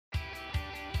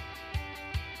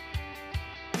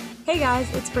Hey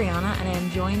guys, it's Brianna, and I am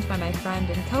joined by my friend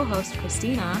and co-host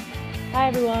Christina. Hi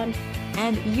everyone.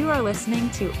 And you are listening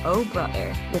to Oh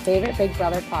Brother, Your favorite Big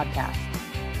Brother podcast.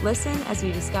 Listen as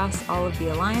we discuss all of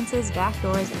the alliances,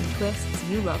 backdoors, and twists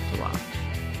you love to watch.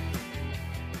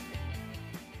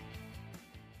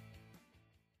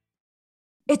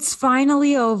 It's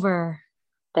finally over.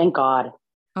 Thank God.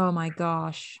 Oh my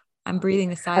gosh. I'm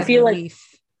breathing a sigh I of feel relief.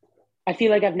 I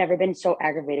feel like I've never been so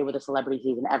aggravated with a celebrity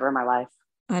season ever in my life.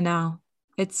 I know.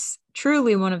 It's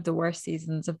truly one of the worst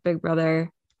seasons of Big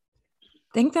Brother I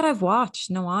think that I've watched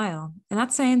in a while. And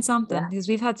that's saying something because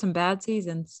we've had some bad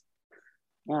seasons.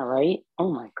 Yeah, right?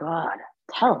 Oh my God.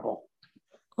 Terrible.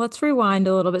 Let's rewind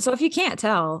a little bit. So if you can't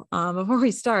tell, before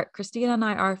we start, Christina and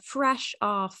I are fresh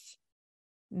off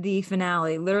the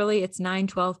finale. Literally, it's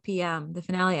 9:12 p.m. The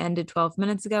finale ended 12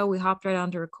 minutes ago. We hopped right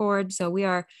on to record. So we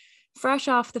are fresh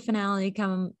off the finale,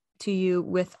 come to you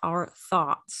with our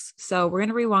thoughts. So we're going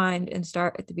to rewind and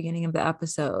start at the beginning of the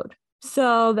episode.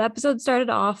 So the episode started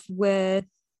off with,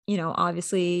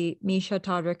 obviously Miesha,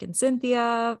 Todrick, and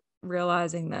Cynthia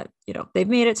realizing that, they've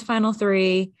made it to final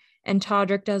three. And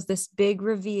Todrick does this big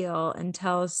reveal and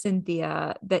tells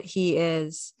Cynthia that he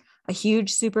is a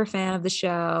huge super fan of the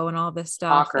show and all this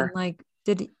stuff. Shocker. And like,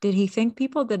 did he think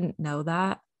people didn't know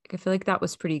that? I feel like that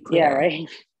was pretty clear. Yeah,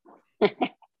 right?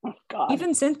 Oh, God.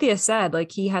 Even Cynthia said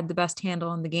like he had the best handle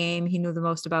on the game. He knew the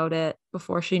most about it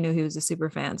before she knew he was a super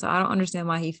fan. So I don't understand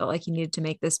why he felt like he needed to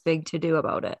make this big to do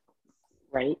about it.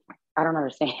 Right? I don't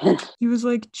understand. He was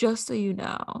like, just so you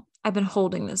know, I've been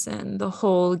holding this in the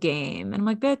whole game. And I'm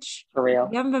like, bitch, For real.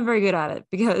 you haven't been very good at it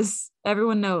because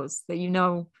everyone knows that you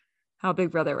know how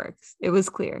Big Brother works. It was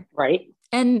clear. Right?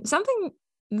 And something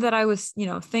that I was,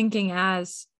 thinking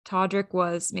as Todrick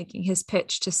was making his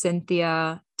pitch to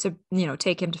Cynthia to,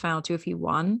 take him to final two if he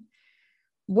won,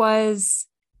 was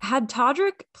had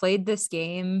Todrick played this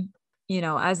game,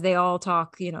 as they all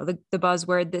talk, the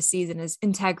buzzword this season is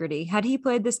integrity. Had he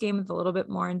played this game with a little bit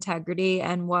more integrity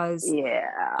and was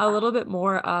a little bit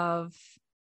more of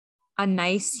a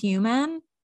nice human,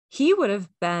 he would have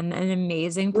been an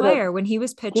amazing player. When he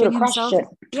was pitching himself.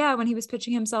 Yeah, when he was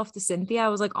pitching himself to Cynthia, I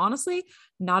was like, honestly,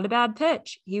 not a bad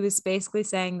pitch. He was basically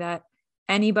saying that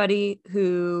anybody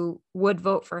who would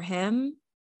vote for him,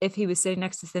 if he was sitting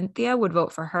next to Cynthia, would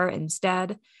vote for her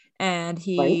instead. And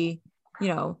he,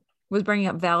 was bringing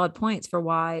up valid points for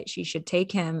why she should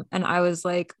take him. And I was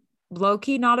like, low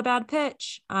key, not a bad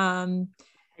pitch. Cynthia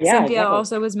exactly.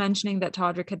 Also was mentioning that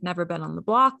Todrick had never been on the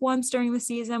block once during the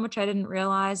season, which I didn't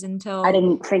realize until I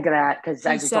didn't think of that because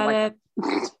I just said don't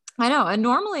like it. I know. And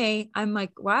normally I'm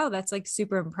like, wow, that's like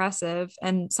super impressive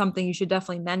and something you should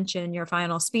definitely mention in your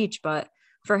final speech. But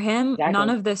for him, None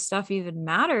of this stuff even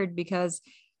mattered because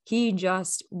he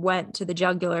just went to the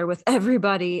jugular with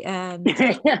everybody and he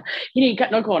didn't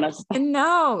cut no corners.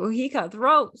 No, he cut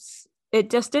throats. It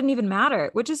just didn't even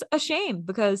matter, which is a shame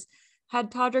because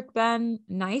had Todrick been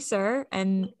nicer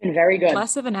and very good,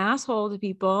 less of an asshole to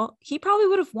people, he probably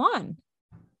would have won.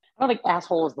 I don't think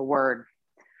asshole is the word,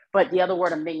 but the other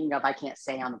word I'm thinking of, I can't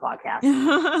say on the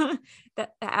podcast. The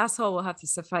asshole will have to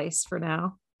suffice for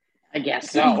now. I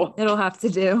guess so. It'll have to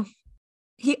do.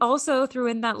 He also threw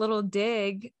in that little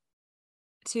dig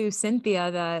to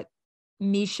Cynthia that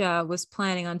Miesha was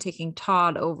planning on taking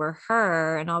Todd over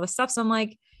her and all this stuff. So I'm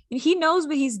like, he knows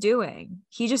what he's doing.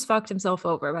 He just fucked himself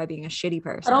over by being a shitty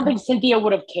person. I don't think Cynthia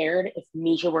would have cared if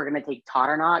Miesha were going to take Todd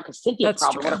or not, because Cynthia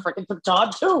probably would have freaking took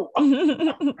Todd too.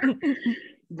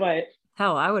 But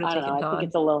hell, I would have taken Todd. I think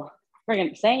it's a little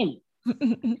friggin' same.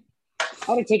 I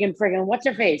would have taken friggin' what's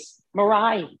her face,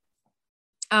 Mariah.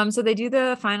 So they do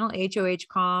the final HOH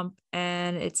comp,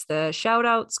 and it's the shout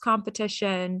outs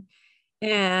competition.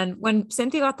 And when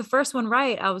Cynthia got the first one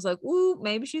right, I was like, ooh,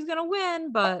 maybe she's going to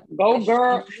win, but go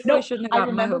girl. I shouldn't have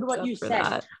gotten my hopes up for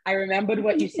that. I remembered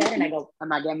what you said and I go, I'm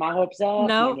not getting my hopes up.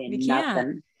 No, you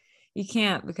can't. You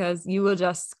can't because you will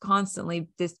just constantly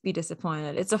be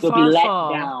disappointed. It's a You'll far be let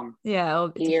fall. Down. Yeah.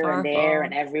 It's here and there fall.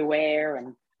 And everywhere. And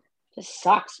it just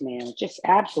sucks, man. It just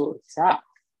absolutely sucks.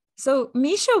 So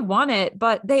Miesha won it,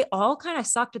 but they all kind of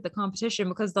sucked at the competition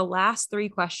because the last three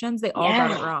questions, they all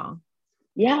got it wrong.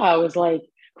 Yeah, I was like,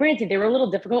 granted, they were a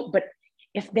little difficult, but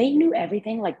if they knew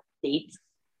everything like dates,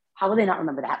 how would they not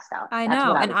remember that stuff? I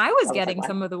know. And I was getting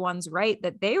some of the ones right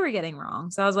that they were getting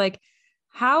wrong. So I was like,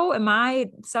 how am I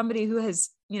somebody who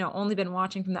has, only been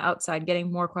watching from the outside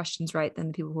getting more questions right than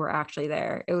the people who are actually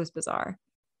there? It was bizarre.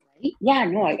 Right? Yeah,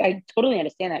 no, I totally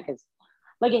understand that because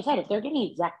like I said, if they're getting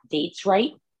exact dates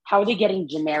right, how are they getting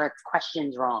generic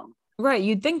questions wrong? Right.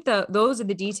 You'd think those are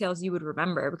the details you would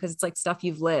remember because it's like stuff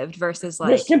you've lived versus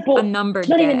like simple, a numbered day.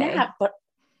 Not even that, but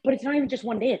But it's not even just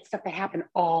one day. It's stuff that happened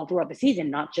all throughout the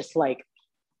season, not just like,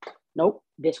 nope,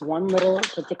 this one little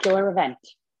particular event.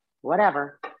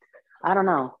 Whatever. I don't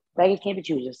know. Beggars can't be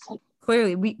choosers.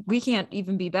 Clearly, we can't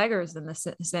even be beggars in this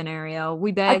scenario. We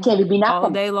I beg can't be nothing.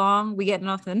 all day long. We get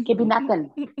nothing. Can't be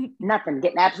nothing. Nothing.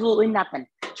 Getting absolutely nothing.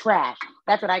 Trash.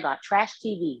 That's what I got. Trash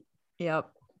TV. Yep.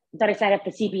 I thought I signed up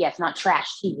for CBS, not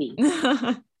trash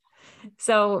TV.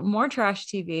 So more trash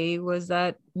TV was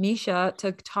that Misha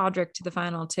took Todrick to the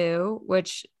final two,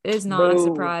 which is not a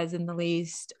surprise in the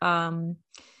least.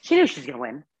 She knew she was gonna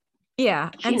win.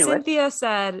 Yeah. She and knew Cynthia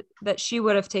said that she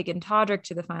would have taken Todrick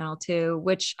to the final two,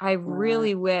 which I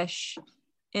really wish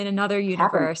in another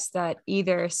universe that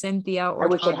either Cynthia or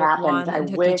Todrick won and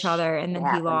took each other and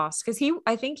then he lost. Because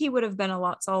I think he would have been a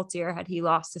lot saltier had he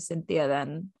lost to Cynthia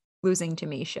than losing to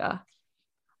Misha.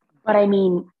 But I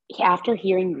mean, after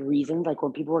hearing reasons, like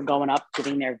when people were going up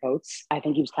giving their votes, I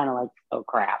think he was kind of like, oh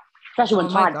crap. Especially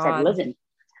when Todd said, listen,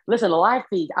 the live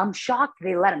feed, I'm shocked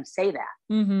they let him say that.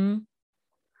 Mm-hmm.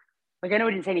 Like, I know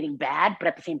he didn't say anything bad, but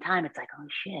at the same time, it's like, oh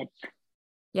shit.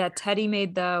 Yeah, Teddy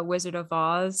made the Wizard of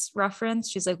Oz reference.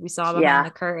 She's like, we saw behind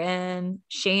the curtain.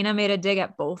 Shayna made a dig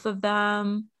at both of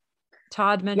them.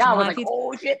 Todd mentioned live feeds.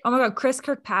 Oh shit. Oh my God, Chris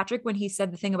Kirkpatrick, when he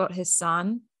said the thing about his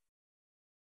son,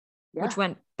 which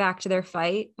went back to their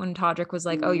fight when Todrick was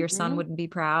like, oh, your son wouldn't be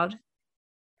proud.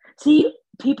 See,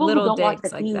 people who don't watch the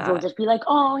feeds will just be like,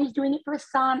 oh, he's doing it for his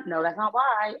son. No, that's not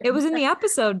why. It was in the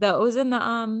episode, though. It was in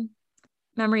the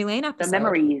Memory Lane episode. The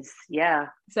memories, yeah.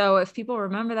 So if people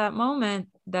remember that moment,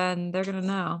 then they're going to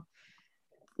know.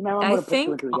 I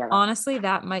think, honestly,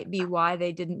 that might be why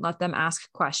they didn't let them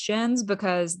ask questions,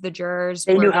 because the jurors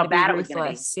they knew how bad it was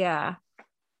going to be. Yeah,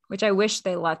 which I wish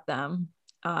they let them.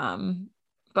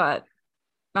 But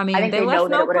I mean, I think they know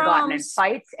that it would have gotten in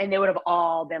fights, and they would have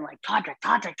all been like, Todrick.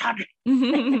 I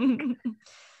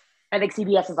think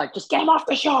CBS is like, just get him off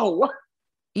the show.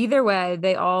 Either way,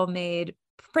 they all made,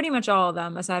 pretty much all of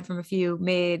them, aside from a few,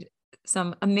 made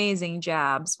some amazing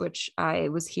jabs, which I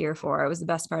was here for. It was the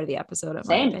best part of the episode, in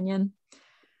my opinion.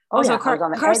 Oh, also,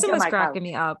 Carson was cracking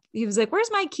me up. He was like,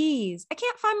 where's my keys? I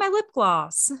can't find my lip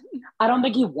gloss. I don't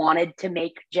think he wanted to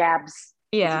make jabs.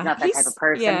 Yeah. He's not that type of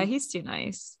person. Yeah, he's too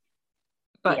nice.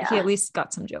 But he at least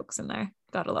got some jokes in there.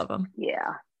 Gotta love him.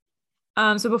 Yeah.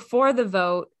 So before the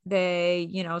vote, they,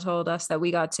 told us that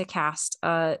we got to cast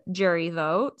a jury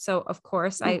vote. So of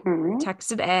course I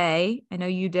texted A. I know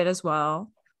you did as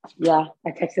well. Yeah,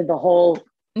 I texted the whole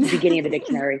beginning of the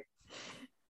dictionary.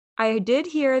 I did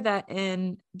hear that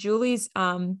in Julie's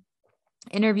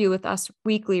interview with Us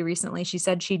Weekly recently, she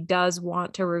said she does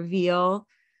want to reveal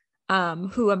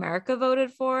who America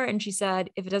voted for. And she said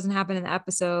if it doesn't happen in the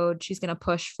episode, she's going to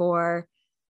push for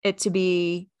it to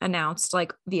be announced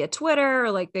like via Twitter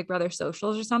or like Big Brother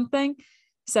socials or something.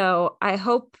 So I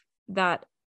hope that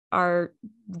our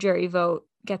jury vote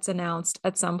gets announced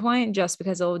at some point, just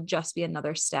because it'll just be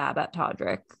another stab at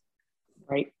Todrick.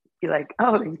 Right. Be like,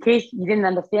 oh, in case you didn't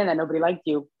understand that nobody liked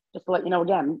you, just to let you know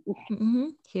again.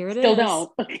 Here it Still is.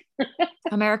 Don't.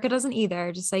 America doesn't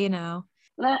either, just so you know.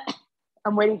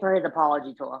 I'm waiting for his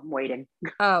apology tour. I'm waiting.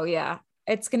 Oh, yeah.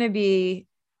 It's going to be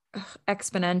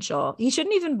exponential. He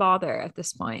shouldn't even bother at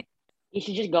this point. He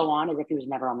should just go on as if he was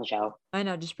never on the show. I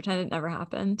know, just pretend it never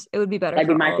happened. It would be better. That'd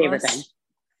be my favorite thing.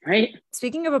 Right?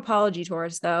 Speaking of apology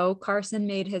tours, though, Carson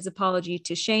made his apology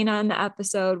to Shayna in the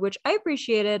episode, which I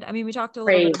appreciated. I mean, we talked a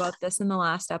little bit about this in the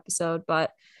last episode,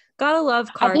 but gotta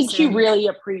love Carson. I think she really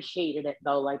appreciated it,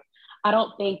 though. Like, I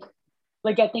think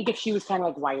if she was kind of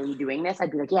like, why are you doing this? I'd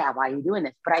be like, yeah, why are you doing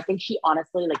this? But I think she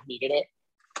honestly needed it.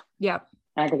 Yep.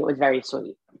 And I think it was very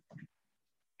sweet.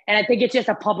 And I think it's just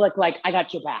a public, like, I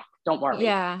got your back. Don't worry.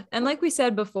 Yeah. And like we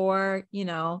said before,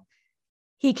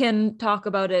 he can talk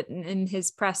about it in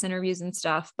his press interviews and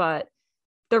stuff, but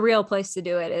the real place to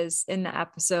do it is in the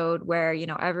episode where,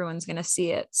 everyone's going to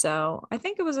see it. So I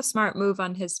think it was a smart move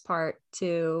on his part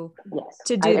to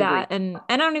do that. And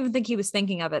I don't even think he was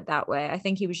thinking of it that way. I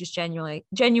think he was just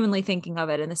genuinely thinking of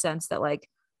it in the sense that like,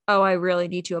 oh, I really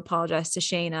need to apologize to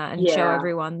Shayna and show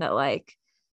everyone that like,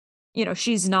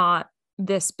 she's not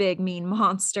this big mean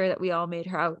monster that we all made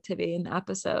her out to be in the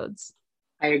episodes.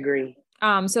 I agree.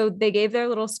 So they gave their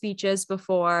little speeches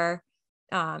before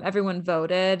everyone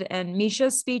voted, and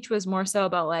Misha's speech was more so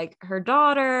about like her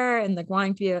daughter and like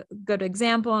wanting to be a good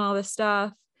example and all this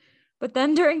stuff. But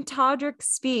then during Todrick's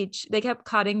speech, they kept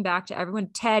cutting back to everyone,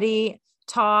 Teddy,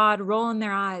 Todd, rolling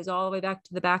their eyes all the way back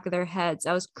to the back of their heads.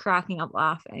 I was cracking up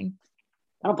laughing.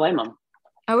 I don't blame them.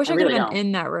 I wish I could have been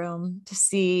in that room to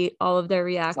see all of their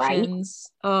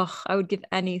reactions. Right? Oh, I would give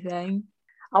anything.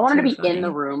 I wanted to be in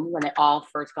the room when they all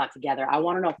first got together. I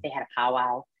want to know if they had a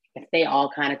powwow, if they all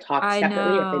kind of talk I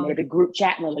separately, if they know. made a group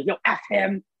chat and they're like, yo, F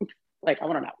him. Like, I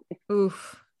want to know.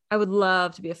 Oof. I would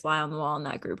love to be a fly on the wall in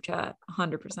that group chat.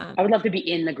 100%. I would love to be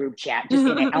in the group chat, just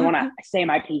in it. I want to say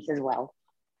my piece as well.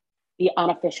 The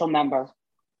unofficial member.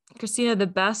 Christina, the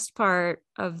best part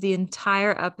of the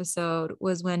entire episode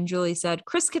was when Julie said,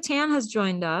 Chris Kattan has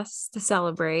joined us to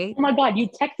celebrate. Oh my God, you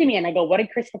texted me and I go, what did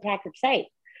Chris Kirkpatrick say?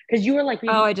 Because you were like,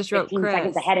 oh, I just wrote 15 Chris.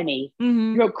 seconds ahead of me.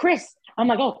 Mm-hmm. You wrote Chris. I'm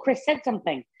like, oh, Chris said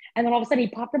something. And then all of a sudden he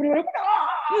popped up and he went, oh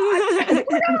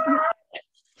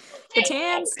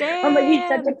Kattan Stan. I'm like, he's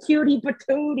such a cutie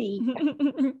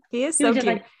patootie. He is so cute.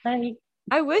 Like, hey.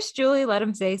 I wish Julie let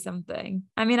him say something.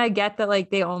 I mean, I get that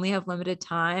like they only have limited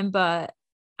time, but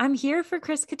I'm here for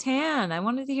Chris Kattan. I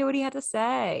wanted to hear what he had to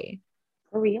say.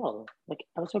 For real. Like,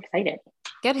 I was so excited.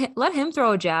 Let him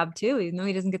throw a jab too, even though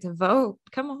he doesn't get to vote.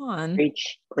 Come on.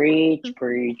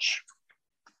 Preach.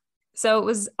 So it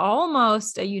was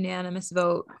almost a unanimous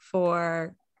vote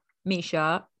for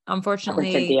Misha.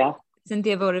 Unfortunately,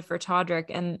 Cynthia voted for Todrick,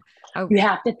 and you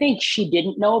have to think she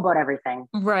didn't know about everything,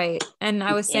 right? And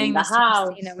I was saying this to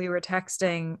Christina, we were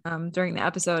texting during the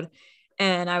episode,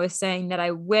 and I was saying that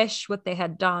I wish what they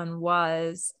had done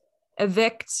was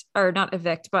reveal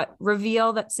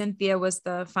that Cynthia was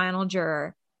the final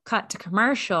juror, cut to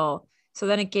commercial, so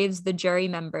then it gives the jury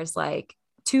members like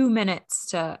 2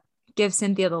 minutes to give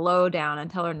Cynthia the lowdown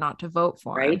and tell her not to vote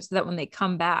for him, so that when they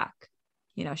come back,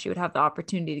 you know, she would have the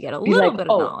opportunity to get a little bit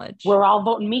of knowledge. We're all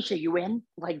voting Misha, you win?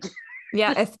 Like,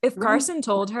 yeah, if Carson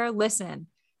told her, listen,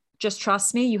 just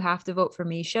trust me, you have to vote for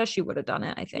Misha, she would have done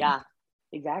it, I think. Yeah,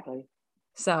 exactly.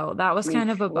 So that was kind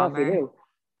of a bummer.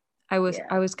 I was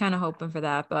kind of hoping for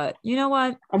that, but you know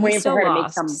what? I'm waiting for her to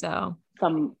make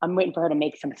I'm waiting for her to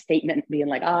make some statement being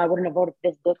like, I wouldn't have voted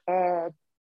for this dickhead.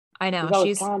 I know.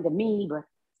 She's kind to me, but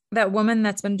that woman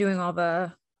that's been doing all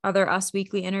the other Us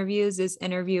Weekly interviews is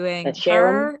interviewing her.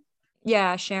 Sharon?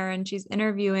 Yeah, Sharon. She's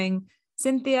interviewing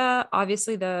Cynthia,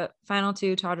 obviously the final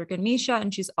two, Todrick and Misha,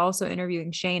 and she's also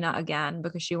interviewing Shayna again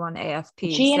because she won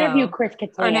AFP. She interviewed Chris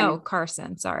Kattan. Or no,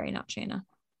 Carson. Sorry, not Shayna.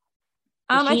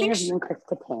 I think Chris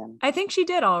Kattan. I think she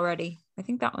did already. I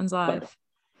think that one's live.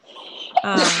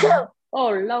 Oh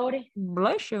Lordy,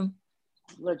 bless you.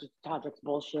 Allergic to Todrick's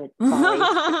bullshit.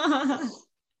 Oh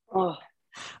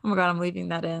my God, I'm leaving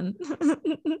that in.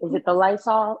 Is it the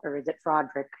Lysol or is it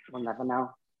Frodrick? We'll never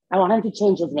know. I want him to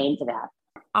change his name to that.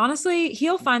 Honestly,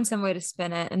 he'll find some way to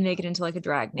spin it and make it into like a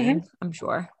drag name, I'm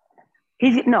sure.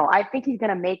 I think he's going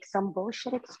to make some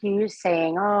bullshit excuse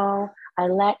saying, oh, I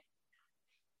let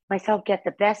myself get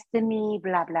the best of me,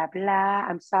 blah, blah, blah.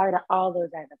 I'm sorry to all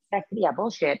those I've affected. Yeah,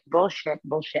 bullshit. I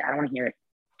don't want to hear it.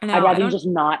 I'd rather you just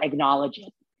not acknowledge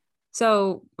it.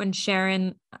 So when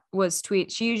Sharon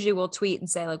she usually will tweet and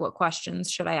say like, what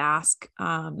questions should I ask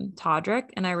Todrick?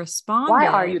 And I responded. Why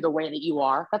are you the way that you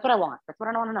are? That's what I want. That's what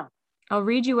I want to know. I'll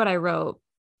read you what I wrote.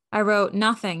 I wrote,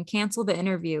 nothing, cancel the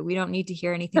interview. We don't need to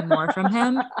hear anything more from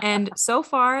him. And so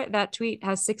far that tweet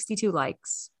has 62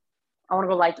 likes. I want to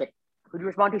go like it. Would you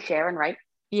respond to Sharon, right?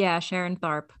 Yeah, Sharon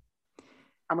Tharp.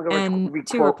 I'm going to go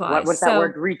two replies. What's that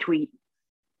word? Retweet.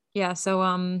 Yeah.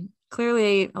 So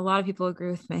clearly a lot of people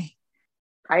agree with me.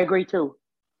 I agree too.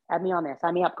 Add me on there.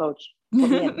 Sign me up, coach. Put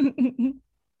me in.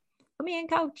 Put me in,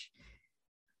 coach.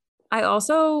 I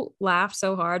also laughed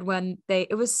so hard when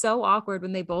it was so awkward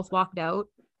when they both walked out.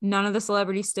 None of the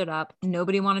celebrities stood up.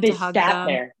 Nobody wanted to hug them.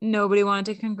 There. Nobody wanted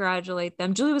to congratulate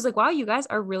them. Julie was like, wow, you guys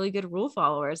are really good rule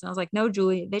followers. And I was like, no,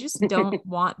 Julie, they just don't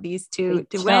want these two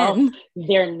to win.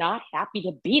 They're not happy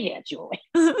to be there, Julie.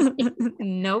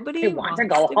 Nobody wants to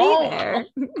go home. Be there.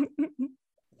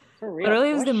 For real. Literally,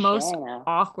 it was the most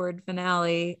awkward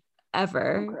finale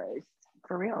ever.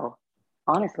 For real.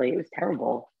 Honestly, it was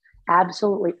terrible.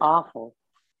 Absolutely awful.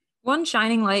 One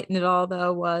shining light in it all,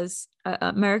 though, was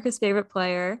America's favorite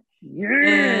player.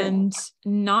 Yeah. And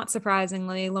not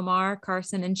surprisingly, Lamar,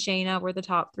 Carson, and Shayna were the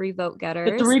top 3 vote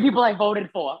getters. The 3 people I voted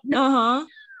for. Uh-huh.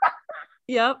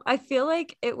 Yep. I feel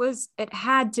like it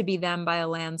had to be them by a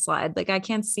landslide. Like I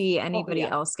can't see anybody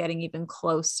else getting even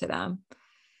close to them.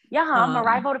 Yeah,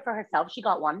 Mariah voted for herself. She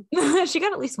got one. She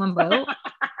got at least one vote.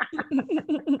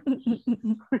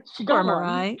 She got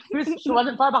Mariah. She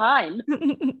wasn't far behind.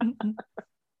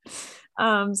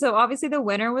 So obviously the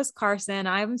winner was Carson.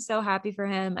 I'm so happy for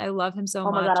him. I love him so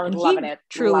much. Oh my God, I was loving it.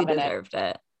 Truly deserved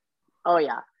it. Oh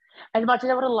yeah. As much as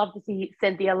I would have loved to see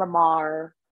Cynthia,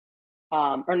 Lamar,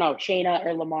 Shayna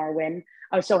or Lamar win,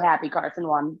 I was so happy Carson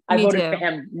won. I voted for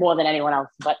him more than anyone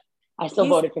else, but I still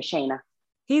voted for Shayna.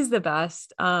 He's the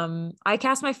best. I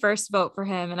cast my first vote for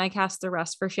him and I cast the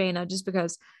rest for Shayna just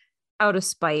because out of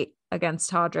spite.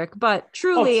 against Todrick. But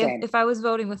truly, if I was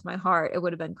voting with my heart, it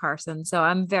would have been Carson. So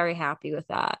I'm very happy with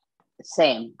that.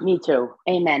 Same. Me too.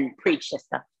 Amen. Preach,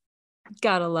 sister.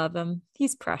 Gotta love him.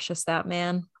 He's precious, that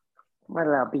man. What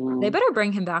a bean. They better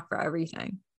bring him back for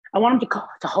everything. I want him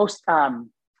to host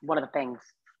one of the things.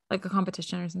 Like a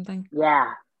competition or something?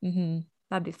 Yeah. Mm-hmm.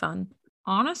 That'd be fun.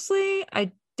 Honestly,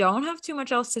 I don't have too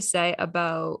much else to say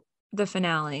about the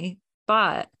finale,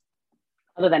 but...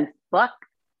 Other than fuck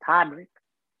Todrick.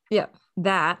 Yeah,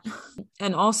 that.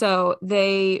 And also,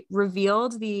 they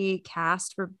revealed the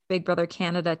cast for Big Brother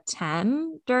Canada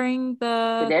 10 during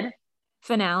the... They did?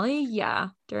 Finale. Yeah,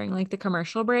 during like the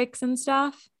commercial breaks and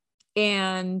stuff.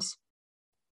 And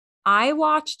I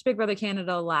watched Big Brother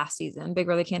Canada last season, Big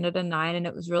Brother Canada 9, and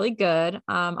it was really good.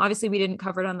 Obviously we didn't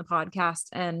cover it on the podcast,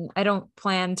 and I don't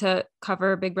plan to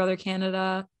cover Big Brother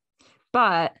Canada,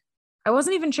 but I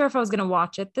wasn't even sure if I was going to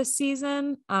watch it this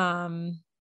season.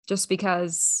 Just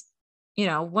because, you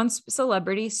know, once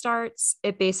Celebrity starts,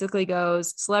 it basically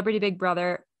goes Celebrity Big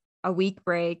Brother, a week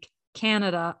break,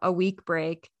 Canada, a week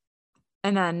break,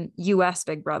 and then US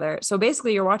Big Brother. So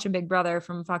basically you're watching Big Brother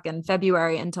from fucking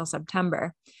February until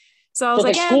September. So I was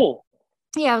like, school.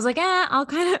 Yeah, I was like, I'll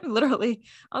kind of literally,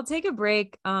 I'll take a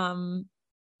break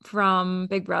from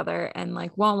Big Brother and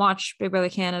like won't watch Big Brother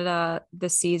Canada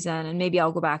this season. And maybe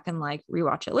I'll go back and like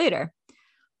rewatch it later.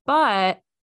 But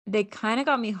they kind of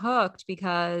got me hooked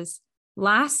because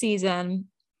last season,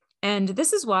 and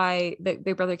this is why the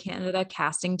Big Brother Canada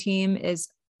casting team is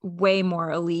way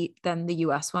more elite than the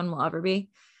US one will ever be.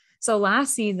 So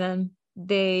last season,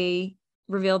 they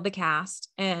revealed the cast,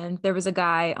 and there was a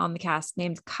guy on the cast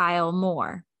named Kyle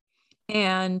Moore.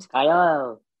 And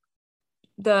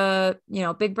the, you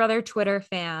know, Big Brother Twitter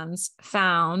fans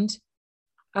found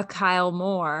a Kyle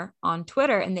Moore on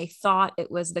Twitter, and they thought it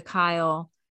was the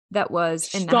Kyle that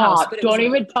was in the house. But don't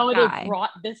even tell me they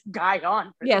brought this guy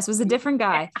on. Yes, it was a different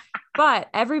guy. But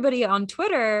everybody on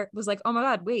Twitter was like, oh my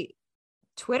God, wait,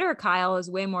 Twitter Kyle is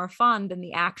way more fun than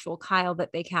the actual Kyle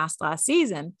that they cast last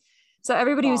season. So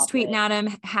everybody was tweeting at him,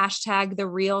 hashtag the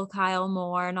real Kyle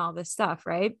Moore and all this stuff,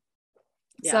 right?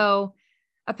 Yeah. So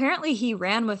apparently he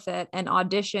ran with it and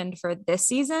auditioned for this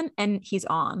season, and he's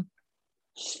on.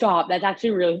 Stop. That's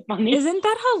actually really funny. Isn't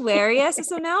that hilarious?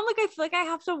 So now I'm like, I feel like I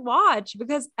have to watch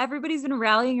because everybody's been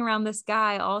rallying around this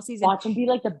guy all season. Watch him be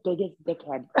like the biggest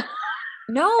dickhead.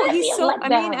 No, he's so, I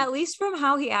mean, at least from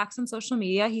how he acts on social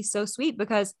media, he's so sweet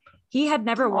because he had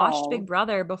never watched Big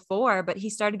Brother before, but he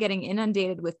started getting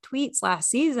inundated with tweets last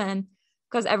season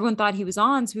because everyone thought he was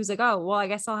on. So he was like, oh, well, I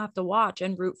guess I'll have to watch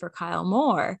and root for Kyle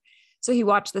Moore. So he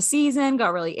watched the season,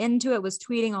 got really into it, was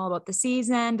tweeting all about the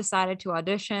season, decided to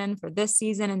audition for this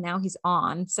season, and now he's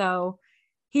on. So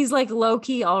he's like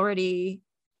low-key already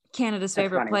Canada's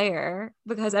favorite player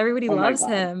because everybody loves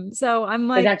him. So I'm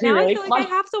like, now really I feel like I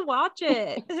have to watch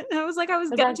it. I was like, I was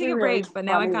going to take a break, but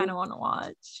now I kind of want to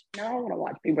watch. Now I want to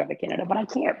watch Big Brother Canada, but I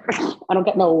can't. I don't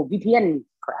get no VPN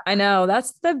crap. I know.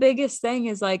 That's the biggest thing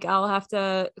is like, I'll have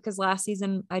to, because last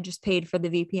season I just paid for the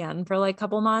VPN for like a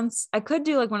couple months. I could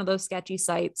do like one of those sketchy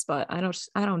sites, but I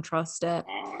don't trust it.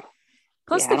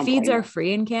 Plus the feeds are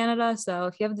free in Canada. So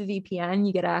if you have the VPN,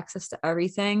 you get access to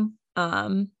everything.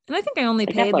 And I think I only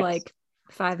paid Netflix. Like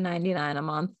 $5.99 a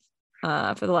month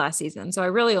for the last season. So I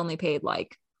really only paid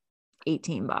like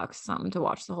 $18 something to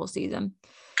watch the whole season.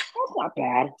 That's not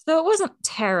bad. So it wasn't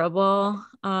terrible.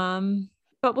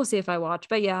 But we'll see if I watch.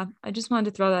 But yeah, I just wanted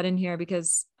to throw that in here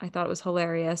because I thought it was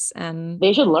hilarious and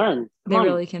they should learn. They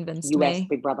really convinced me.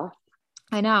 Big Brother.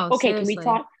 I know. Okay, seriously. Can we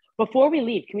talk before we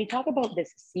leave? Can we talk about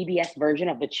this CBS version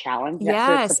of the challenge?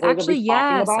 Yes, actually,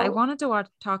 yes. I wanted to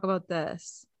talk about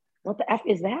this. What the F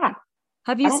is that?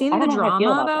 Have you seen the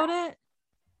drama about it?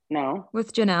 No.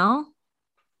 With Janelle?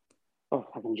 Oh,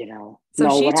 fucking Janelle. So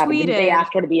no, she what tweeted. Did they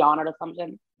ask her to be on it or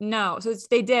something? No. So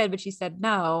they did, but she said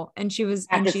no. And she was,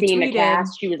 after seeing the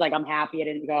cast, she was like, I'm happy I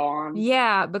didn't go on.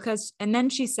 Yeah, because, and then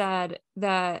she said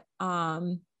that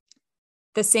the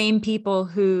same people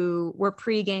who were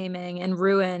pre-gaming and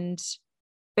ruined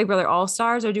Big Brother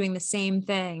All-Stars are doing the same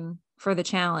thing for the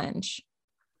challenge.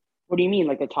 What do you mean?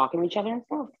 Like they're talking to each other and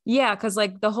stuff? Yeah, because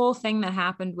like the whole thing that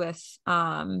happened with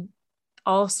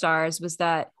All-Stars was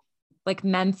that like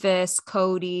Memphis,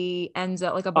 Cody,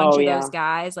 Enzo, like a bunch of those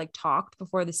guys like talked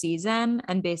before the season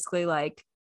and basically like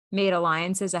made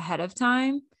alliances ahead of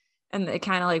time. And it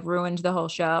kind of like ruined the whole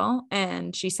show.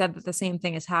 And she said that the same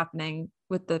thing is happening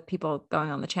with the people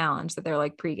going on the challenge, that they're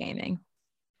like pre-gaming.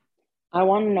 I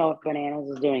want to know if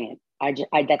Bananas is doing it.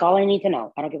 That's all I need to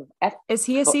know. I don't give a F. Is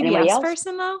he a CBS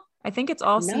person though? I think it's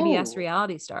all CBS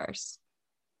reality stars.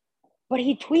 But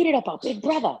he tweeted about Big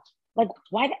Brother. Like,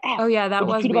 why the F? Oh yeah, that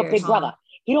was weird. About Big Brother.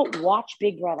 He don't watch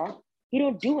Big Brother. He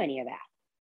don't do any of that.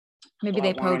 Maybe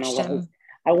they poached him.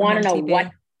 I want to know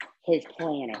what his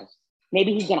plan is.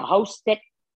 Maybe he's gonna host it.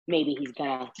 Maybe he's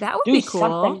gonna do cool.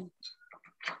 Something.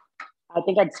 I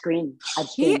think I'd scream.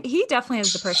 He definitely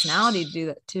has the personality to do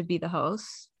that, to be the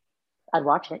host. I'd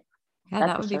watch it. Yeah,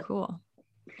 that would be cool.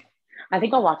 I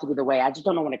think I'll watch it either way. I just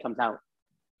don't know when it comes out.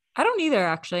 I don't either,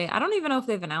 actually. I don't even know if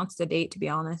they've announced a date, to be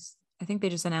honest. I think they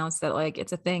just announced that like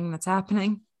it's a thing that's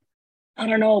happening. I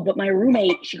don't know, but my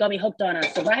roommate, she got me hooked on a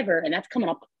Survivor, and that's coming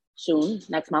up soon,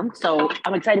 next month. So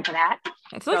I'm excited for that.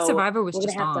 I feel like Survivor was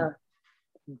just on.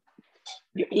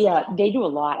 Yeah, they do a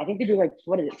lot. I think they do like,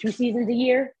 what is it, 2 seasons a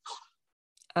year?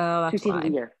 Oh, that's 2 seasons a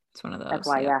year. It's one of those. That's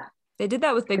why, yeah. They did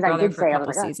that with Big Brother for a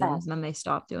couple seasons, and then they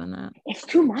stopped doing that. It's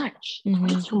too much.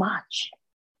 It's too much.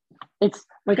 It's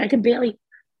like I can barely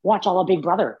watch all of Big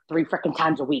Brother 3 freaking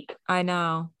times a week. I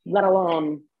know. Let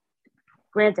alone,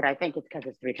 granted, I think it's because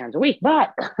it's 3 times a week,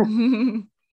 but.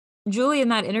 Julie, in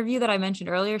that interview that I mentioned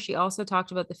earlier, she also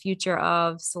talked about the future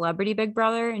of Celebrity Big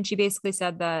Brother. And she basically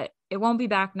said that it won't be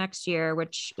back next year,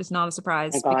 which is not a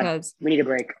surprise because we need a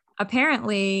break.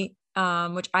 Apparently,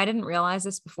 which I didn't realize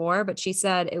this before, but she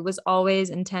said it was always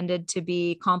intended to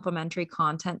be complimentary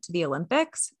content to the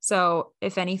Olympics. So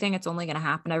if anything, it's only going to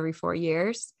happen every 4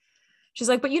 years. She's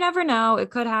like, but you never know. It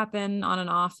could happen on an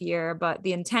off year, but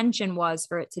the intention was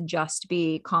for it to just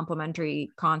be complimentary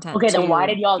content. Okay, then why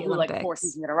did y'all do like 4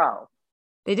 seasons in a row?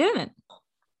 They didn't.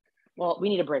 Well, we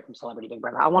need a break from Celebrity Big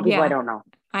Brother. I want people I don't know.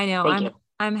 I know.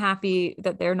 I'm happy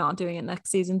that they're not doing it next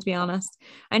season, to be honest.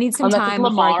 I need some time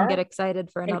before I can get excited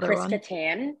for another one. Chris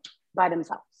Kattan by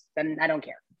themselves. Then I don't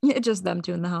care. It's just them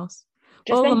two in the house.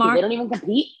 Just Lamar, they don't even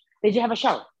compete. They just have a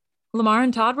show. Lamar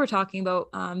and Todd were talking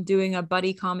about doing a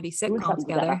buddy comedy sitcom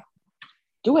together.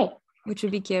 Do it. Which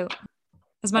would be cute.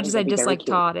 As much as I dislike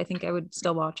Todd, I think I would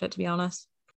still watch it, to be honest.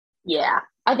 Yeah,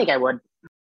 I think I would.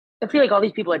 I feel like all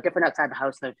these people are different outside the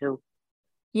house, though, too.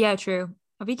 Yeah, true.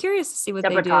 I'll be curious to see what they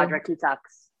do Todrick, he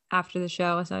sucks. After the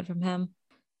show, aside from him.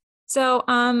 So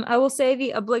I will say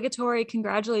the obligatory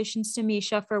congratulations to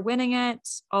Misha for winning it.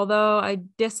 Although I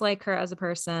dislike her as a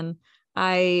person,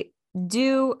 I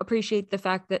do appreciate the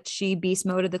fact that she beast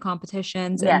moded the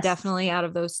competitions and definitely out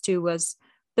of those two was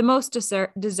the most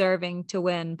deserving to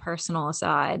win, personal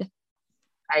aside.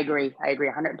 I agree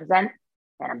 100%. And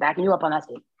I'm backing you up on that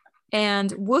statement.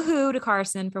 And woohoo to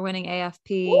Carson for winning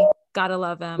AFP. Woo! Gotta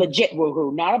love him. Legit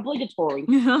woohoo, not obligatory.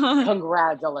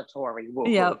 Congratulatory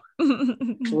woohoo. Yep.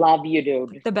 Love you,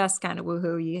 dude. The best kind of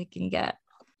woohoo you can get.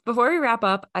 Before we wrap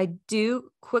up, I do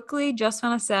quickly just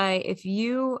want to say, if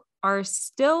you are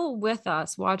still with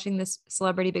us watching this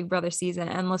Celebrity Big Brother season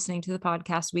and listening to the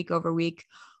podcast week over week,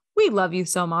 we love you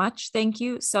so much. Thank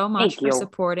you so much for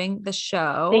supporting the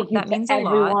show. That means a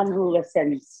lot. Everyone who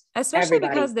listens. Especially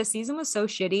because the season was so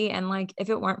shitty. And like, if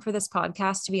it weren't for this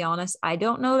podcast, to be honest, I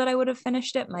don't know that I would have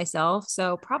finished it myself.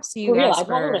 So props to you guys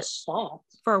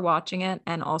for watching it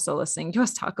and also listening to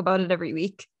us talk about it every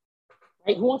week.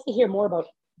 Right? Who wants to hear more about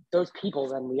those people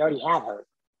than we already have heard?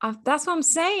 That's what I'm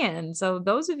saying. So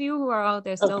those of you who are out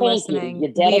there still listening,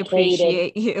 we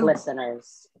appreciate you.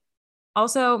 Listeners.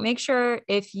 Also, make sure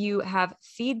if you have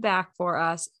feedback for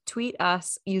us, tweet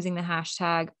us using the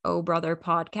hashtag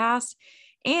 #OhBrotherPodcast.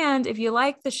 And if you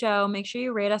like the show, make sure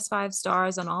you rate us 5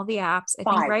 stars on all the apps. I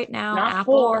think right now,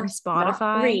 Apple and Spotify.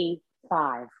 Not 3,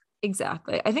 5.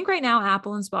 Exactly. I think right now,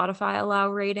 Apple and Spotify allow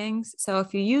ratings. So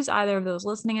if you use either of those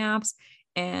listening apps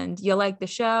and you like the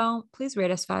show, please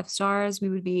rate us 5 stars. We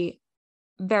would be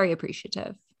very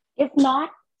appreciative. If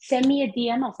not, send me a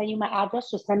DM. I'll send you my address.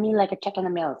 Just send me like a check in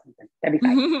the mail or something. That'd be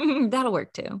fine. That'll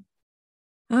work too.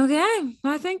 Okay.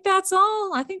 I think that's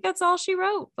all. I think that's all she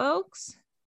wrote, folks.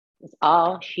 That's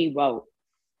all she wrote.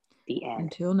 The end.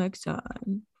 Until next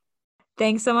time.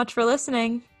 Thanks so much for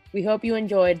listening. We hope you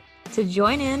enjoyed. To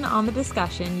join in on the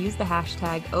discussion, use the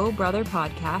hashtag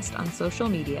 #OhBrotherPodcast on social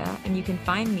media, and you can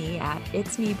find me at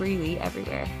It's Me Breely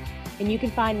everywhere. And you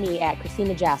can find me at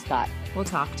Christina Jascott. We'll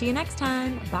talk to you next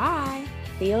time. Bye.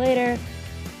 See you later.